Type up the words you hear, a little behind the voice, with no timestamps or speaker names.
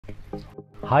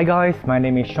Hi guys, my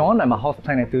name is Sean. I'm a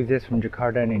houseplant enthusiast from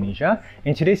Jakarta, Indonesia.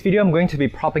 In today's video, I'm going to be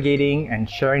propagating and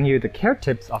sharing you the care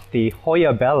tips of the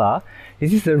Hoya bella.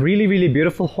 This is a really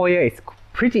beautiful Hoya. It's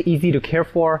pretty easy to care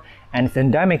for and it's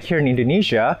endemic here in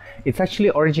Indonesia. It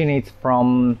actually originates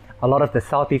from a lot of the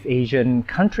Southeast Asian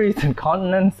countries and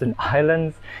continents and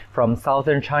islands, from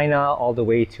southern China all the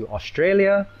way to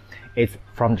Australia. It's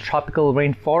from the tropical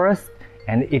rainforest.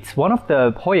 And it's one of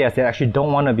the Hoyas that actually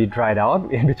don't want to be dried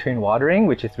out in between watering,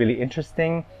 which is really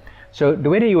interesting. So the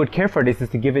way that you would care for this is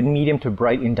to give it medium to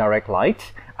bright indirect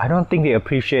light. I don't think they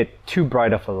appreciate too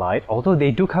bright of a light, although they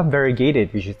do come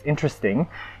variegated, which is interesting.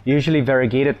 Usually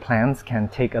variegated plants can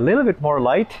take a little bit more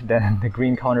light than the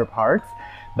green counterparts,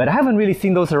 but I haven't really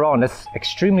seen those around. That's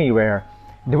extremely rare.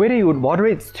 The way that you would water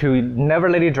it is to never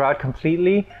let it dry out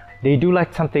completely. They do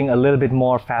like something a little bit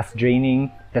more fast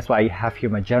draining. That's why I have here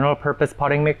my general purpose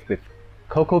potting mix with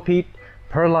cocoa peat,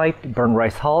 perlite, burnt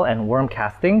rice hull, and worm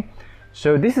casting.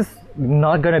 So this is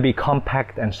not going to be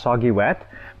compact and soggy wet,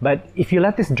 but if you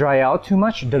let this dry out too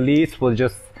much, the leaves will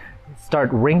just start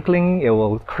wrinkling, it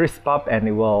will crisp up, and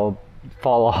it will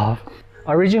fall off.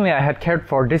 Originally, I had cared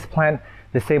for this plant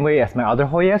the same way as my other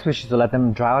Hoyas, which is to let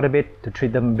them dry out a bit, to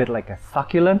treat them a bit like a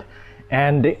succulent,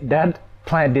 and that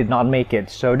plant did not make it.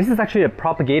 So this is actually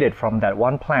propagated from that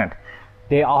one plant.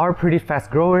 They are pretty fast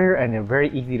grower and they're very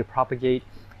easy to propagate.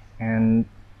 And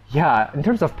yeah, in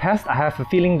terms of pests, I have a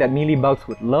feeling that mealybugs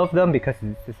would love them because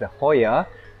this is a Hoya.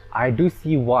 I do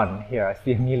see one here. I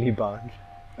see a mealybug,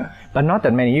 but not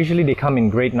that many. Usually they come in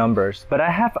great numbers. But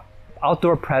I have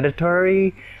outdoor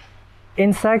predatory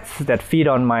insects that feed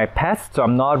on my pests, so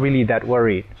I'm not really that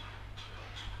worried.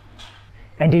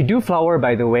 And they do flower,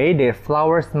 by the way. Their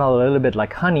flowers smell a little bit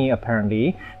like honey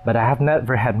apparently, but I have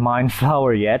never had mine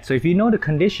flower yet. So if you know the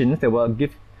conditions that will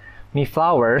give me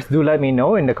flowers, do let me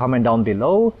know in the comment down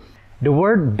below. The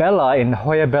word bella in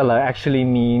Hoya bella actually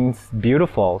means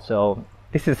beautiful. So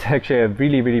this is actually a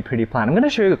really pretty plant. I'm going to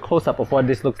show you a close-up of what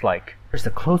this looks like. Here's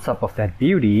a close-up of that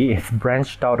beauty. It's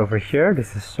branched out over here.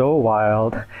 This is so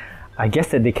wild. I guess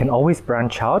that they can always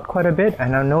branch out quite a bit,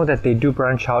 and I know that they do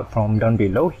branch out from down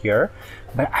below here,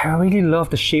 but I really love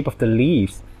the shape of the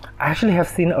leaves. I actually have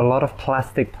seen a lot of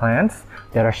plastic plants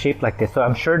that are shaped like this, so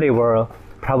I'm sure they were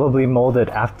probably modeled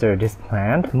after this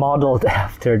plant.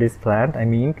 I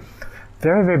mean,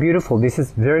 very beautiful. This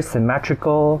is very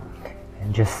symmetrical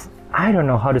and just, I don't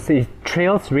know how to say, it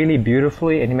trails really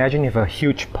beautifully. And imagine you have a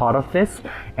huge pot of this,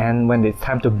 and when it's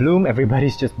time to bloom,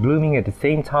 everybody's just blooming at the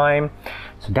same time.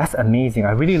 So that's amazing.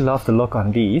 I really love the look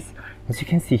on these. As you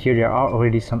can see here, there are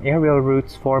already some aerial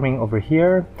roots forming over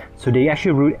here. So they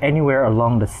actually root anywhere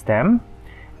along the stem,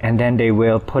 and then they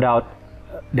will put out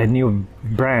the new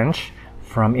branch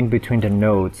from in between the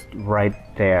nodes right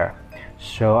there.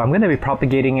 So I'm going to be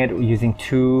propagating it using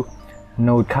 2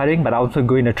 node cutting, but I'm also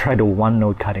going to try the 1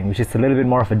 node cutting, which is a little bit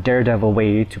more of a daredevil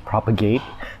way to propagate.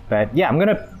 But yeah, I'm going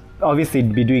to obviously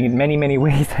be doing it many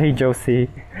ways. Hey Josie.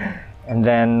 And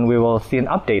then we will see an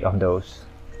update on those.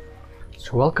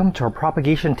 So welcome to our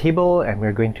propagation table, and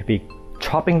we're going to be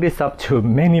chopping this up to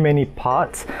many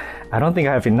pots. I don't think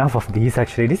I have enough of these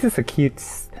actually. This is a cute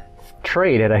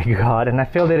tray that I got, and I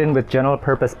filled it in with general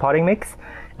purpose potting mix,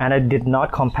 and I did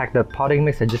not compact the potting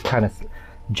mix. I just kind of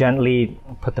gently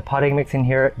put the potting mix in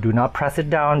here. Do not press it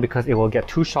down because it will get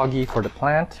too soggy for the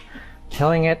plant,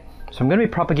 killing it. So I'm going to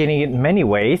be propagating it in many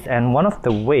ways, and one of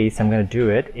the ways I'm going to do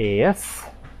it is,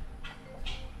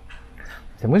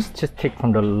 I'm going to just take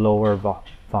from the lower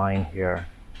vine here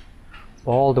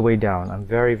all the way down. I'm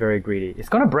very greedy. It's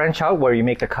going to branch out where you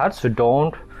make the cut, so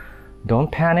don't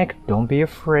panic, don't be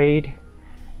afraid.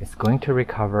 It's going to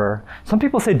recover. Some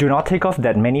people say do not take off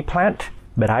that many plant,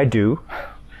 but I do,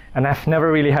 and I've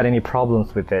never really had any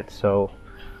problems with it. So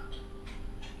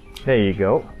there you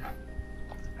go.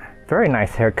 Very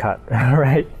nice haircut,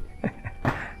 right?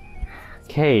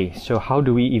 Okay, so how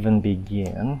do we even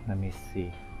begin? Let me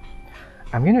see.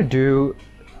 I'm gonna do,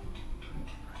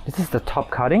 this is the top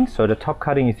cutting. So the top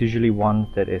cutting is usually one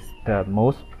that is the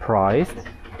most prized.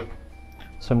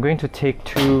 So I'm going to take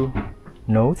 2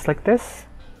 nodes like this,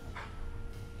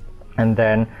 and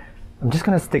then I'm just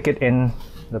gonna stick it in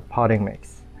the potting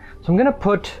mix. So I'm gonna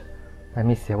put, let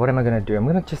me see, what am I gonna do? I'm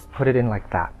gonna just put it in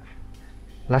like that.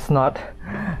 Let's not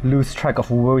lose track of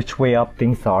which way up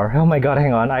things are. Oh my god,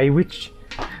 hang on.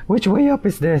 Which way up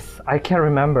is this? I can't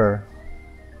remember.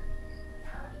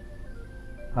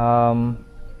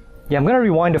 Yeah, I'm gonna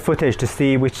rewind the footage to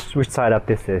see which side up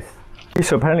this is. Okay,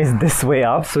 so apparently it's this way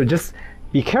up, so just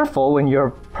be careful when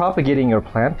you're propagating your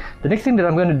plant. The next thing that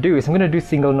I'm gonna do is I'm gonna do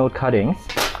single node cuttings,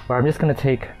 where I'm just gonna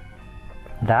take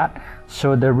that.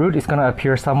 So the root is gonna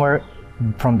appear somewhere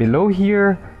from below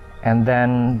here, and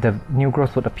then the new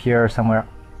growth would appear somewhere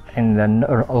in the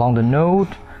or along the node.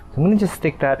 So I'm going to just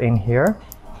stick that in here.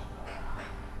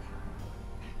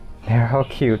 There, how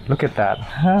cute, look at that.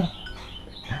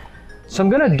 So I'm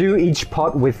going to do each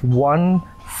pot with one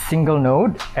single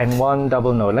node and one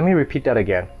double node. Let me repeat that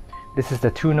again. This is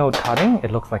the 2-node cutting.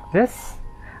 It looks like this.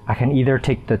 I can either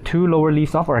take the 2 lower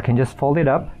leaves off, or I can just fold it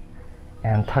up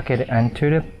and tuck it into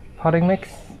the potting mix.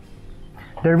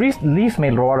 The leaves may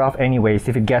rot off anyways.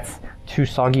 If it gets too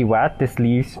soggy wet, these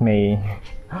leaves may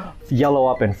yellow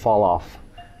up and fall off.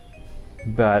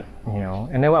 But, you know,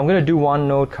 and then I'm going to do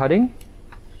 1-node cutting.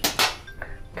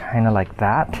 Kind of like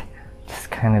that.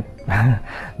 Just kind of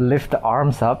lift the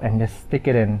arms up and just stick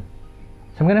it in.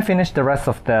 So I'm going to finish the rest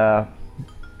of the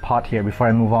pot here before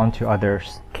I move on to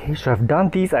others. Okay, so I've done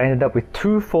these. I ended up with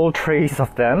 2 full trays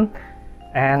of them.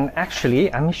 And actually,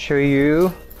 let me show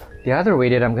you the other way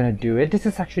that I'm going to do it. This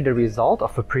is actually the result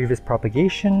of a previous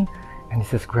propagation, and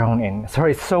this is grown in.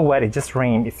 Sorry, it's so wet, it just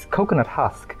rained. It's coconut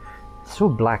husk. It's so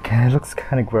black and it looks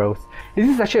kind of gross. This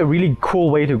is actually a really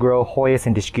cool way to grow Hoyas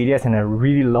and Dischidias, and I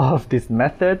really love this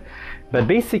method. But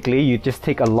basically, you just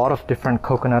take a lot of different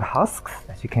coconut husks,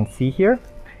 as you can see here,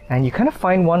 and you kind of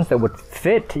find ones that would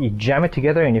fit. You jam it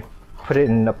together and you put it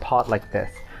in a pot like this.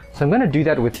 So I'm going to do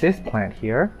that with this plant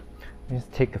here.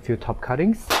 Just take a few top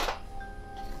cuttings,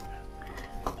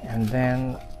 and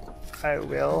then I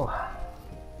will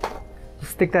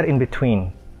stick that in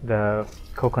between the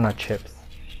coconut chips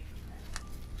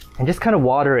and just kind of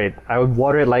water it. I would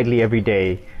water it lightly every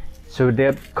day. So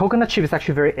the coconut chip is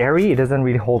actually very airy. It doesn't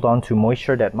really hold on to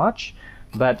moisture that much,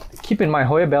 but keep in mind,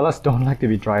 Hoya bellas don't like to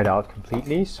be dried out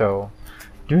completely, so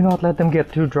do not let them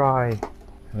get too dry.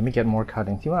 Let me get more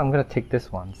cuttings. You know what? I'm going to take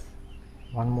this one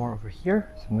more over here.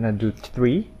 So I'm going to do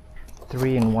 3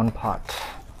 in one pot.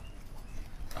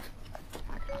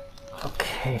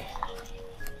 Okay.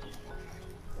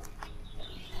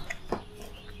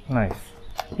 Nice.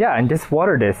 Yeah, and just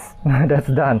water this. That's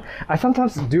done. I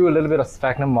sometimes do a little bit of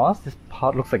sphagnum moss. This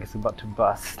pot looks like it's about to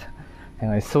bust.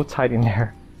 And it's so tight in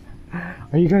there.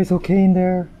 Are you guys okay in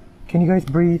there? Can you guys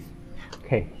breathe?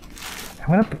 Okay. I'm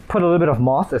going to put a little bit of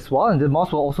moss as well, and the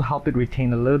moss will also help it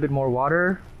retain a little bit more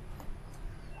water.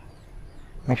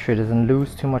 Make sure it doesn't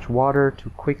lose too much water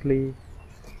too quickly.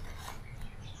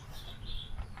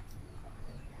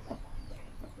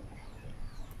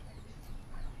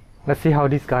 Let's see how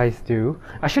these guys do.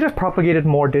 I should have propagated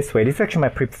more this way. This is actually my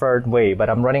preferred way,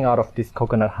 but I'm running out of these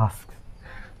coconut husks.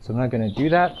 So I'm not going to do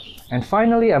that. And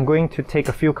finally, I'm going to take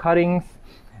a few cuttings.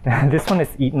 This one is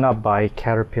eaten up by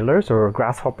caterpillars or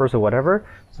grasshoppers or whatever.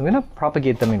 So I'm going to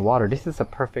propagate them in water. This is a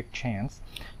perfect chance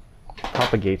to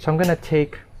propagate. So I'm going to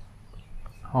take...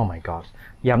 Oh my gosh.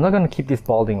 Yeah, I'm not going to keep these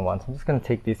balding ones. I'm just going to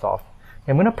take these off.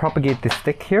 I'm going to propagate this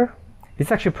stick here. This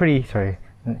is actually pretty,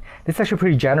 this is actually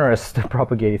pretty generous to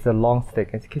propagate. It's a long stick.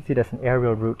 As you can see, there's an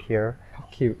aerial root here. How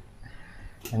cute.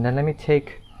 And then let me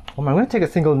take, I'm going to take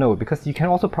a single node, because you can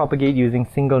also propagate using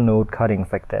single node cuttings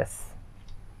like this.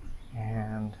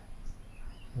 And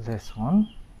this one,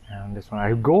 and this one.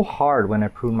 I go hard when I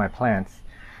prune my plants.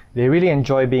 They really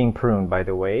enjoy being pruned, by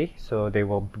the way, so they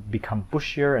will become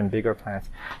bushier and bigger plants.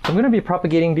 So I'm going to be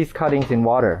propagating these cuttings in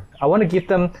water. I want to give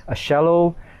them a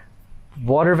shallow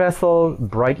water vessel,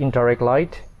 bright indirect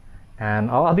light, and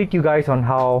I'll update you guys on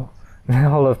how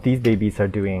all of these babies are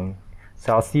doing.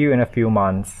 So I'll see you in a few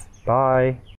months.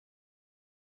 Bye!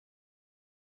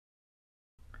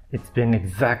 It's been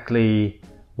exactly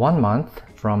 1 month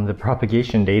from the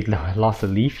propagation date. I lost a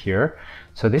leaf here.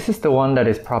 So this is the one that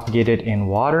is propagated in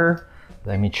water.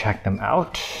 Let me check them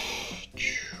out.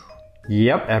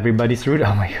 Yep, everybody's rooted.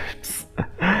 Oh my goodness.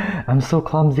 I'm so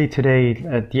clumsy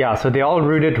today. Yeah, so they all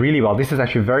rooted really well. This is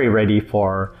actually very ready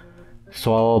for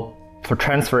soil, for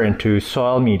transfer into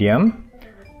soil medium.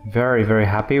 Very, very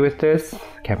happy with this.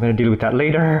 Okay, I'm going to deal with that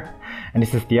later. And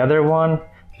this is the other one.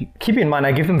 Keep in mind,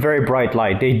 I give them very bright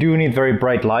light. They do need very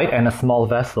bright light and a small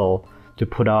vessel to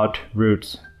put out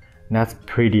roots. And that's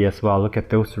pretty as well. Look at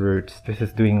those roots. This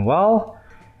is doing well.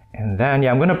 And then,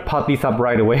 yeah, I'm going to pot these up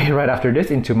right away, right after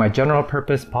this, into my general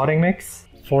purpose potting mix.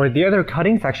 For the other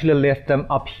cuttings, I actually left them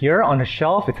up here on a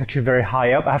shelf. It's actually very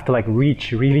high up. I have to like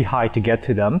reach really high to get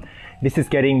to them. This is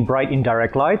getting bright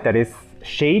indirect light, that is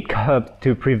shade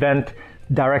to prevent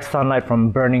direct sunlight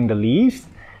from burning the leaves.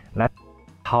 That's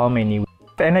how many.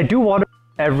 And I do water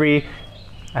every,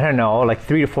 I don't know, like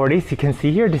 3 to 4 days. You can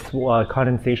see here this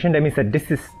condensation. That means that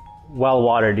this is well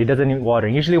watered. It doesn't need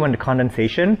watering. Usually when the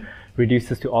condensation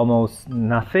reduces to almost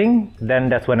nothing, then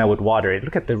that's when I would water it.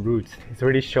 Look at the roots. It's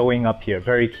already showing up here.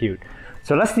 Very cute.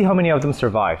 So let's see how many of them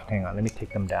survived. Hang on, let me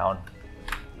take them down.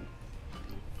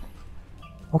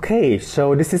 Okay,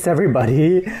 so this is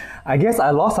everybody. I guess I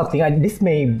lost something. This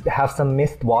may have some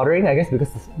mist watering, I guess,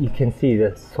 because you can see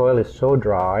the soil is so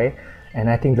dry, and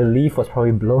I think the leaf was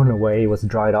probably blown away, it was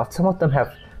dried off. Some of them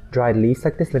have dried leaves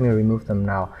like this. Let me remove them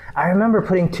now. I remember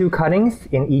putting 2 cuttings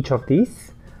in each of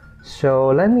these. So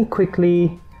let me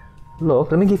quickly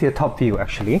look. Let me give you a top view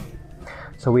actually.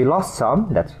 So we lost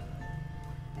some. That's,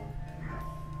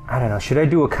 I don't know, should I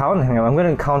do a count? Hang on, I'm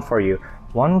going to count for you.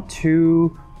 1,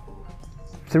 2,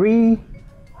 3.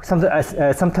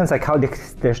 Sometimes I count,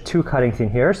 there's 2 cuttings in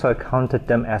here, so I counted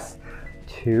them as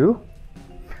 2.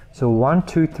 So 1,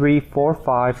 2, 3, 4,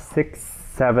 5, 6,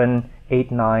 7,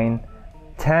 8, 9,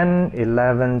 10,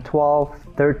 11, 12,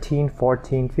 13,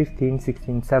 14, 15,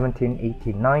 16, 17,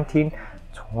 18, 19,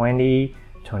 20,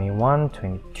 21,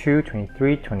 22,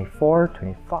 23, 24,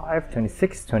 25,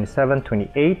 26, 27,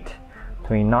 28,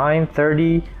 29,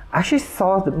 30. I actually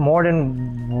saw more than,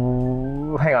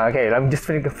 hang on, okay, let me just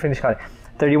finish counting.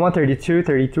 31, 32,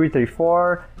 33,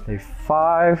 34,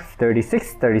 35,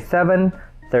 36, 37,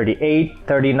 38,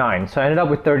 39. So I ended up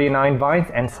with 39 vines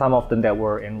and some of them that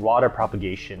were in water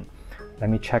propagation. Let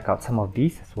me check out some of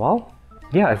these as well.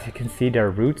 Yeah, as you can see, there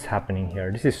are roots happening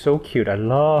here. This is so cute. I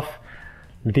love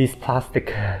these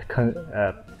plastic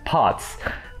pots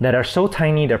that are so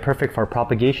tiny. They're perfect for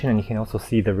propagation, and you can also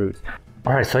see the roots.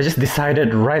 All right, so I just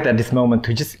decided right at this moment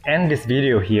to just end this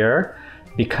video here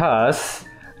because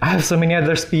I have so many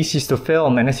other species to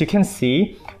film. And as you can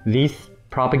see, these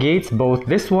propagates, both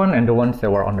this one and the ones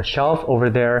that were on the shelf over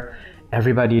there,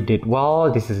 everybody did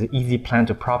well. This is an easy plant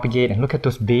to propagate. And look at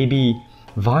those baby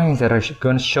vines that are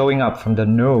showing up from the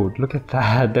node. Look at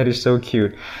that. That is so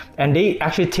cute. And they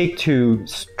actually take to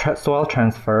soil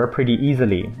transfer pretty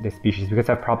easily, this species, because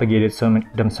I've propagated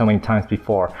them so many times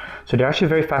before. So they're actually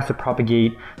very fast to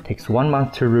propagate. Takes 1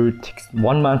 month to root, takes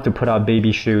 1 month to put out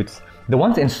baby shoots. The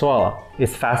ones in soil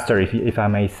is faster, if I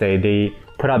may say. They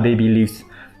put out baby leaves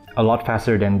a lot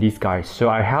faster than these guys. So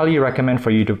I highly recommend for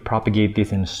you to propagate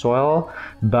this in soil.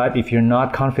 But if you're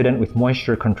not confident with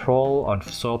moisture control on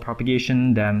soil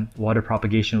propagation, then water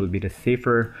propagation would be the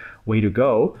safer way to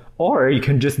go. Or you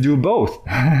can just do both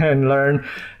and learn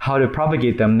how to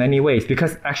propagate them in many ways,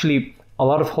 because actually a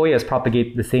lot of Hoyas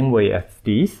propagate the same way as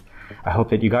these. I hope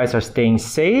that you guys are staying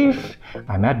safe.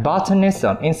 I'm at Botanist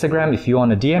on Instagram. If you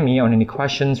want to DM me on any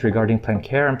questions regarding plant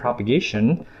care and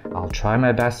propagation, I'll try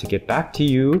my best to get back to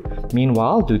you.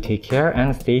 Meanwhile, do take care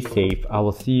and stay safe. I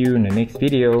will see you in the next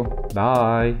video.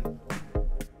 Bye.